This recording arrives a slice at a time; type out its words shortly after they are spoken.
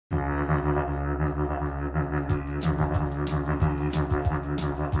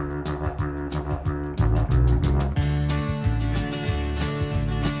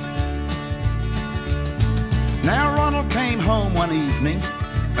evening,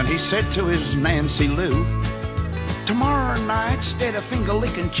 and he said to his Nancy Lou, "Tomorrow night, instead of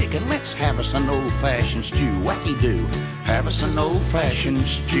finger-licking chicken, let's have us an old-fashioned stew. Wacky-doo, have us an old-fashioned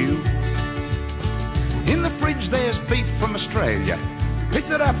stew. In the fridge there's beef from Australia.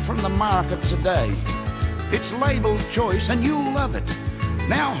 Picked it up from the market today. It's labelled choice and you'll love it.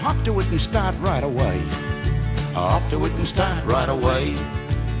 Now hop to it and start right away. Hop to it and start right away."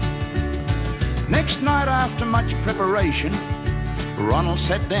 Next night, after much preparation, Ronald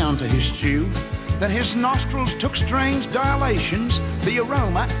sat down to his stew. Then his nostrils took strange dilations. The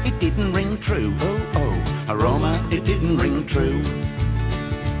aroma, it didn't ring true. Oh, oh, aroma, it didn't ring true.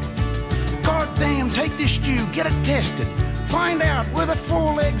 "God damn, take this stew, get it tested. Find out whether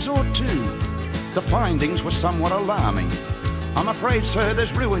 4 legs or 2. The findings were somewhat alarming. "I'm afraid, sir,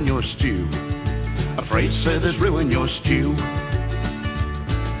 there's rue in your stew. Afraid, sir, there's rue in your stew."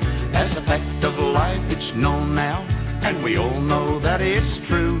 As a fact of life, it's known now, and we all know that it's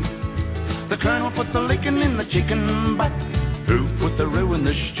true. The Colonel put the licking in the chicken, but who put the rue in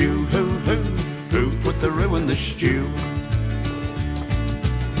the stew? Who put the rue in the stew?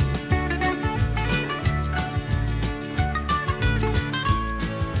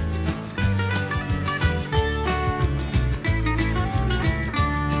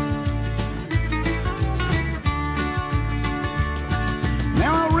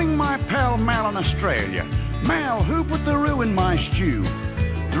 Now I'll ring my pal Mal in Australia. "Mal, who put the rue in my stew?"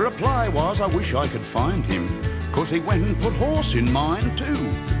 The reply was, "I wish I could find him, 'cause he went and put horse in mine too.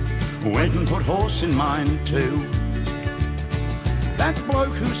 Went and put horse in mine too." That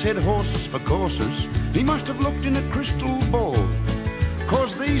bloke who said horses for courses, he must have looked in a crystal ball,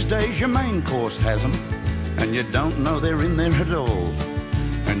 'cause these days your main course has 'em, and you don't know they're in there at all.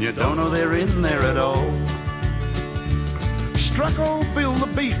 And you don't know they're in there at all. Struck old Bill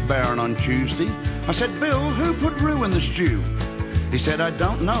the beef baron on Tuesday. I said, "Bill, who put rue in the stew?" He said, "I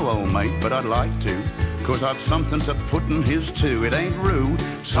don't know, old mate, but I'd like to, 'cause I've something to put in his too. It ain't rue,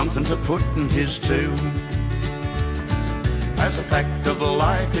 something to put in his too." As a fact of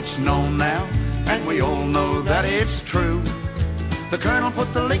life, it's known now, and we all know that it's true. The Colonel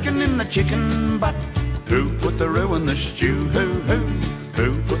put the licking in the chicken, but who put the rue in the stew?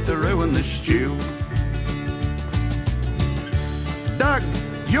 Who put the rue in the stew? Doug,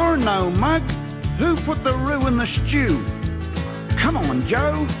 you're no mug. Who put the rue in the stew? Come on,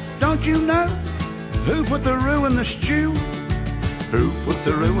 Joe, don't you know? Who put the rue in the stew? Who put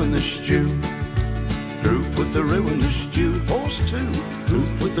the rue in the stew? Who put the rue in the stew? Horse too. Who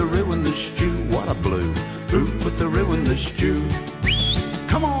put the rue in the stew? What a blue. Who put the rue in the stew?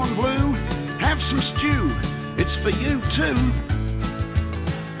 Come on, Blue, have some stew. It's for you too.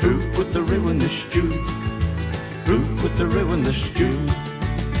 Who put the rue in the stew? Who put the rue in the stew?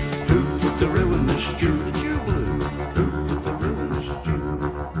 Who put the rue in the stew? Did you, Blue? Who